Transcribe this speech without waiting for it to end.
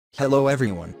Hello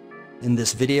everyone. In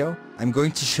this video, I'm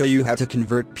going to show you how to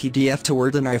convert PDF to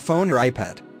Word on iPhone or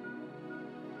iPad.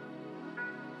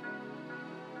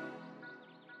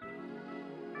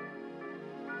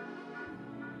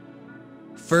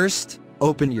 First,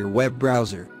 open your web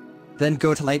browser. Then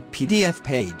go to Light PDF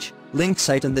page, link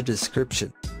site in the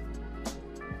description.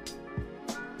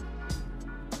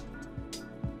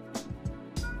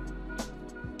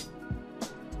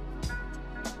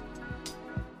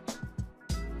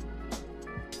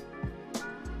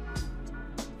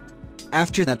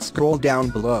 After that, scroll down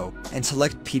below and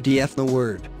select PDF in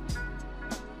Word.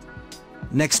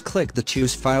 Next, click the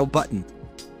Choose File button.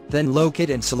 Then locate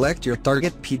and select your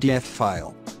target PDF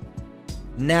file.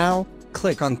 Now,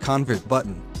 click on Convert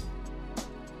button.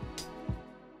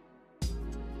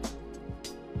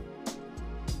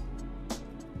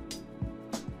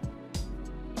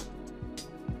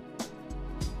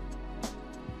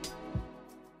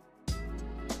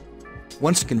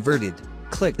 Once converted,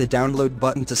 click the Download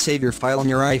button to save your file on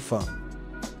your iPhone.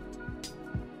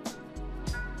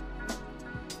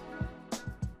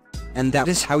 And that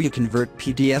is how you convert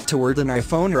PDF to Word on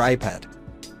iPhone or iPad.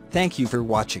 Thank you for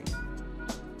watching.